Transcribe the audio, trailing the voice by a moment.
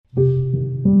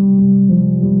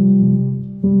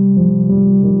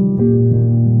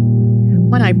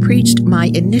I preached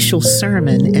my initial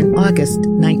sermon in August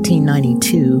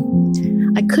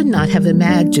 1992, I could not have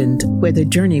imagined where the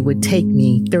journey would take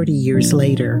me 30 years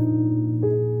later.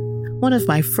 One of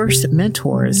my first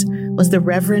mentors was the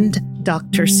Reverend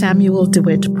Dr. Samuel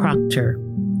DeWitt Proctor,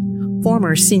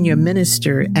 former senior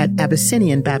minister at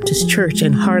Abyssinian Baptist Church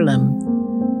in Harlem,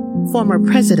 former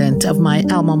president of my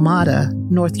alma mater,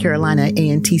 North Carolina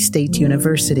A&T State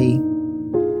University,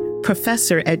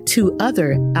 professor at two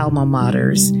other alma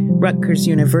maters, Rutgers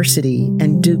University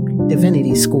and Duke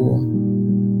Divinity School.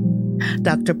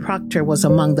 Dr. Proctor was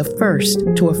among the first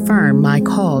to affirm my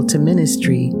call to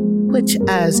ministry, which,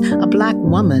 as a Black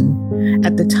woman,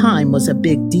 at the time was a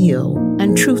big deal,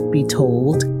 and truth be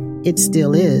told, it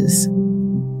still is.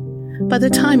 By the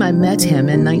time I met him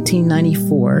in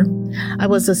 1994, I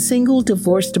was a single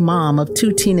divorced mom of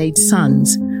two teenage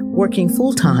sons, working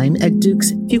full-time at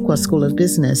Duke's Fuqua School of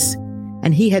Business,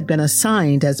 and he had been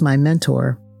assigned as my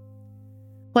mentor.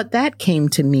 What that came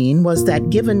to mean was that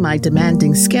given my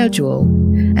demanding schedule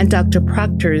and Dr.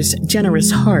 Proctor's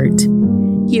generous heart,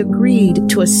 he agreed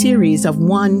to a series of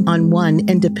one-on-one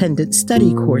independent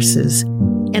study courses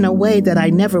in a way that I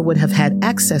never would have had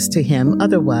access to him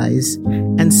otherwise,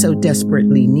 and so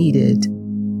desperately needed.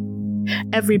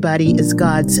 Everybody is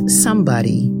God's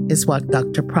somebody, is what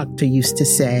Dr. Proctor used to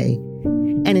say,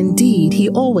 and indeed, he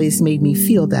always made me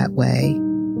feel that way.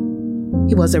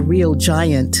 He was a real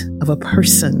giant of a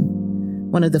person,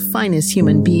 one of the finest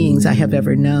human beings I have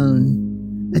ever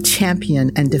known, a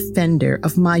champion and defender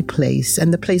of my place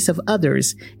and the place of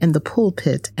others in the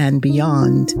pulpit and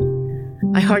beyond.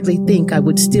 I hardly think I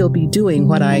would still be doing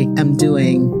what I am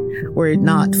doing were it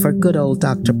not for good old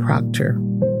Dr. Proctor.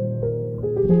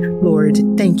 Lord,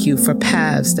 thank you for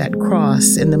paths that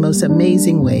cross in the most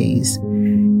amazing ways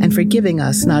and for giving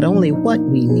us not only what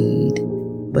we need,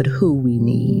 but who we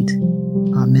need.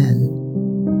 Amen.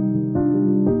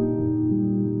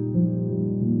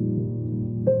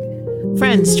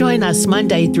 Friends, join us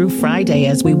Monday through Friday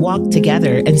as we walk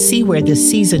together and see where this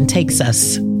season takes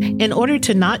us. In order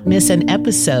to not miss an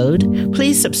episode,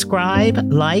 please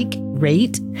subscribe, like,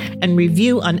 rate, and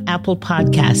review on Apple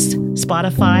Podcasts,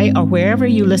 Spotify, or wherever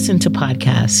you listen to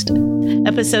podcasts.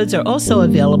 Episodes are also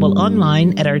available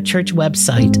online at our church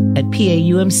website at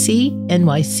paumcnyc.org.